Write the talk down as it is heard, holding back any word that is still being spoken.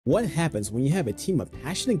What happens when you have a team of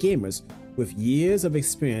passionate gamers with years of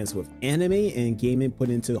experience with anime and gaming put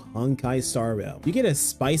into Honkai Star Rail? You get a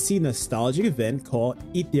spicy nostalgic event called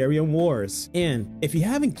Aetherium Wars. And if you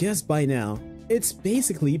haven't guessed by now, it's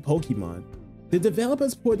basically Pokemon. The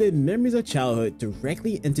developers ported memories of childhood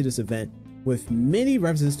directly into this event with many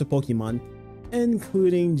references to Pokemon,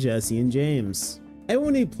 including Jesse and James. I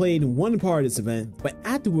only played one part of this event, but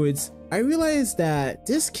afterwards, I realized that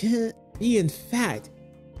this can be in fact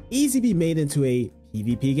easily be made into a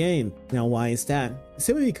PvP game. Now why is that?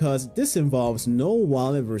 Simply because this involves no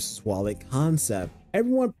wallet versus wallet concept.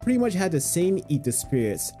 Everyone pretty much had the same Ether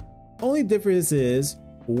spirits. Only difference is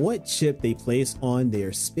what chip they place on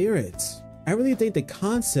their spirits. I really think the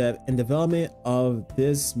concept and development of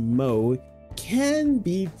this mode can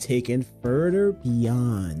be taken further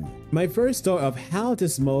beyond. My first thought of how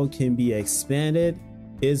this mode can be expanded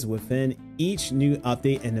is within each new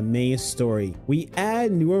update in the main story. We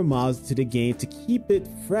add newer mods to the game to keep it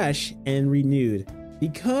fresh and renewed.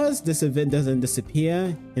 Because this event doesn't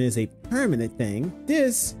disappear and is a permanent thing,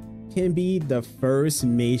 this can be the first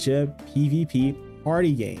major PvP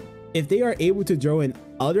party game. If they are able to throw in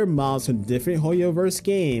other mods from different Hoyoverse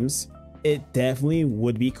games, it definitely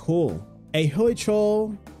would be cool. A Holy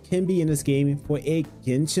Troll can be in this game for a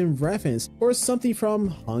Genshin reference or something from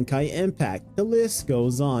Honkai Impact. The list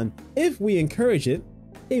goes on. If we encourage it,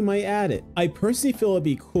 they might add it. I personally feel it'd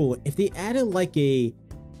be cool if they added like a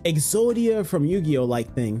Exodia from Yu-Gi-Oh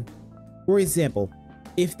like thing. For example,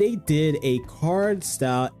 if they did a card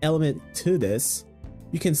style element to this,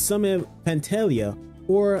 you can summon Pantelia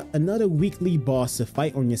or another weekly boss to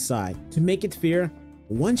fight on your side. To make it fair,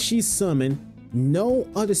 once she's summoned, no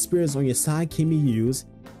other spirits on your side can be used,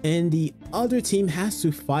 and the other team has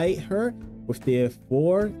to fight her with their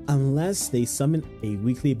 4 unless they summon a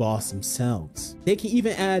weekly boss themselves. They can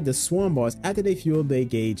even add the swarm boss after they fuel their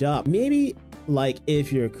gauge up. Maybe like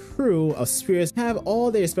if your crew of spirits have all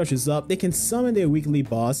their specials up, they can summon their weekly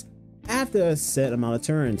boss after a set amount of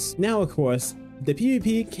turns. Now of course, the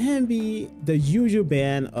PvP can be the usual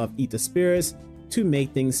ban of Ether spirits to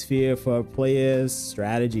make things fair for players'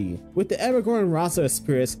 strategy. With the ever-growing roster of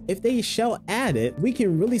spirits, if they shall add it, we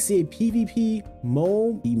can really see a PvP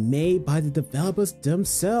mode be made by the developers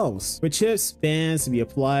themselves, with chips bans to be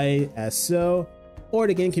applied as so, or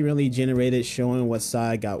the game can really generate it showing what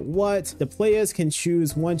side got what. The players can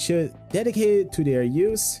choose one chip dedicated to their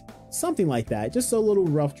use, something like that. Just a little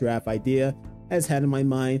rough draft idea as had in my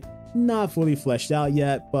mind. Not fully fleshed out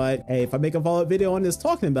yet, but hey, if I make a follow-up video on this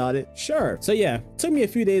talking about it, sure. So yeah, it took me a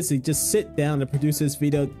few days to just sit down and produce this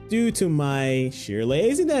video due to my sheer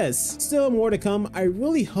laziness. Still more to come. I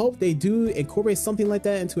really hope they do incorporate something like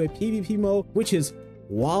that into a PvP mode, which is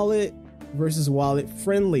wallet versus wallet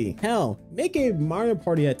friendly. Hell, make a Mario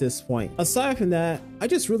Party at this point. Aside from that, I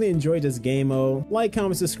just really enjoyed this game mode. Like,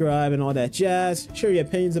 comment, subscribe, and all that jazz. Share your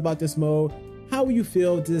opinions about this mode. How will you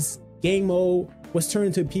feel this game mode was turned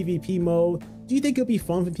into a PvP mode? Do you think it'll be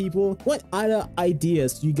fun for people? What other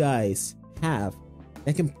ideas do you guys have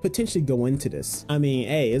that can potentially go into this? I mean,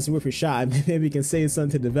 hey, it's worth a shot. Maybe we can say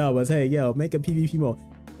something to developers. Hey, yo, make a PvP mode.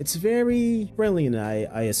 It's very friendly, and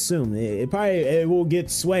I assume it will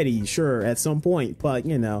get sweaty, sure, at some point, but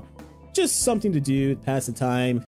you know, just something to do, pass the time.